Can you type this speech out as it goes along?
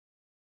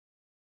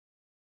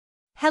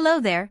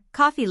Hello there,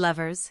 coffee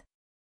lovers.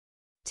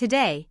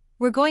 Today,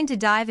 we're going to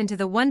dive into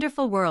the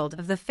wonderful world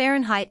of the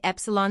Farenheit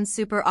Epsilon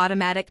super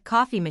automatic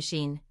coffee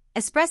machine,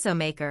 espresso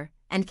maker,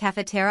 and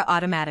Cafetera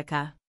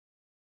Automatica.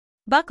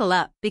 Buckle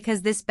up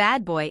because this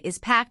bad boy is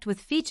packed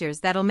with features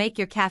that'll make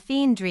your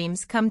caffeine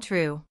dreams come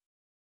true.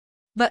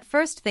 But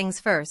first things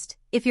first,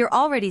 if you're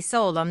already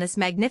sold on this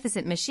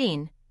magnificent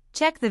machine,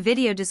 check the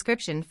video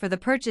description for the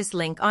purchase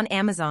link on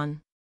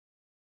Amazon.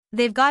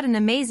 They've got an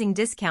amazing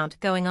discount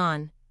going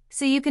on,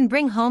 so you can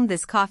bring home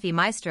this coffee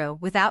maestro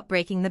without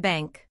breaking the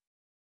bank.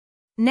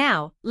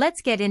 Now,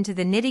 let's get into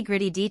the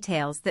nitty-gritty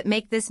details that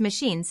make this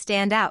machine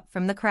stand out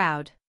from the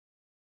crowd.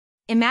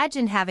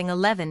 Imagine having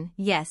 11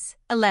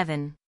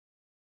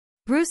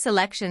 brew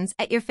selections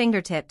at your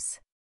fingertips.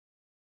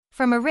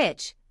 From a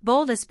rich,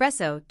 bold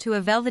espresso to a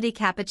velvety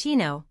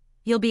cappuccino,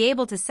 you'll be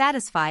able to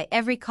satisfy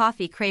every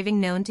coffee craving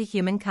known to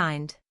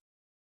humankind.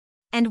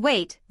 And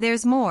wait,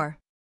 there's more.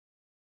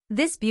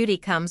 This beauty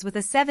comes with a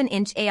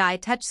 7-inch AI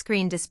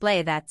touchscreen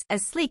display that's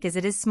as sleek as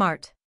it is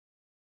smart.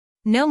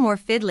 No more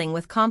fiddling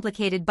with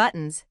complicated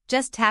buttons,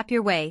 just tap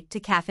your way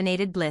to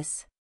caffeinated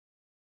bliss.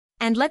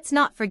 And let's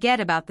not forget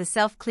about the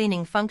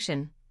self-cleaning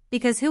function,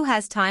 because who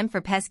has time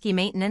for pesky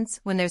maintenance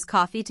when there's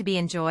coffee to be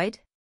enjoyed?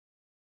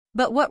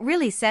 But what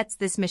really sets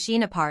this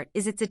machine apart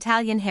is its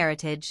Italian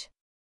heritage.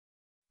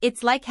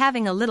 It's like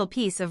having a little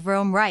piece of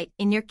Rome right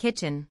in your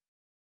kitchen.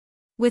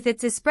 With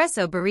its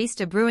espresso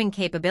barista brewing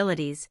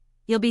capabilities,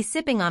 you'll be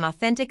sipping on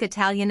authentic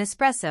Italian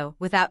espresso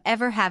without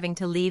ever having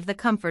to leave the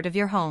comfort of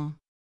your home.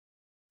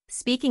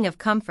 Speaking of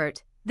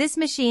comfort, this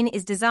machine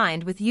is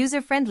designed with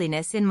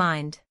user-friendliness in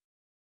mind.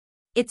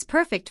 It's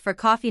perfect for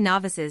coffee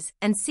novices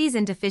and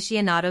seasoned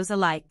aficionados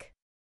alike.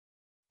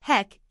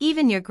 Heck,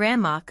 even your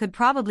grandma could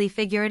probably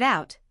figure it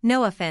out,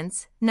 no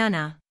offense,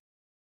 nana.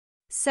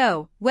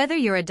 So, whether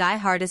you're a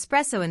die-hard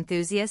espresso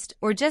enthusiast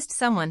or just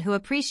someone who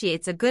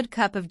appreciates a good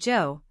cup of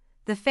joe,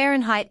 the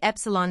Farenheit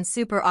Epsilon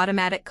super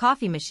automatic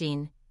coffee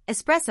machine,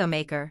 espresso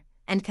maker,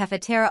 and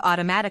Cafetera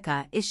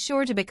Automatica is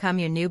sure to become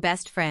your new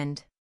best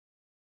friend.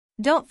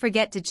 Don't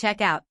forget to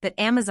check out that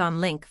Amazon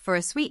link for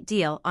a sweet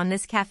deal on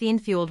this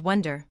caffeine-fueled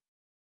wonder.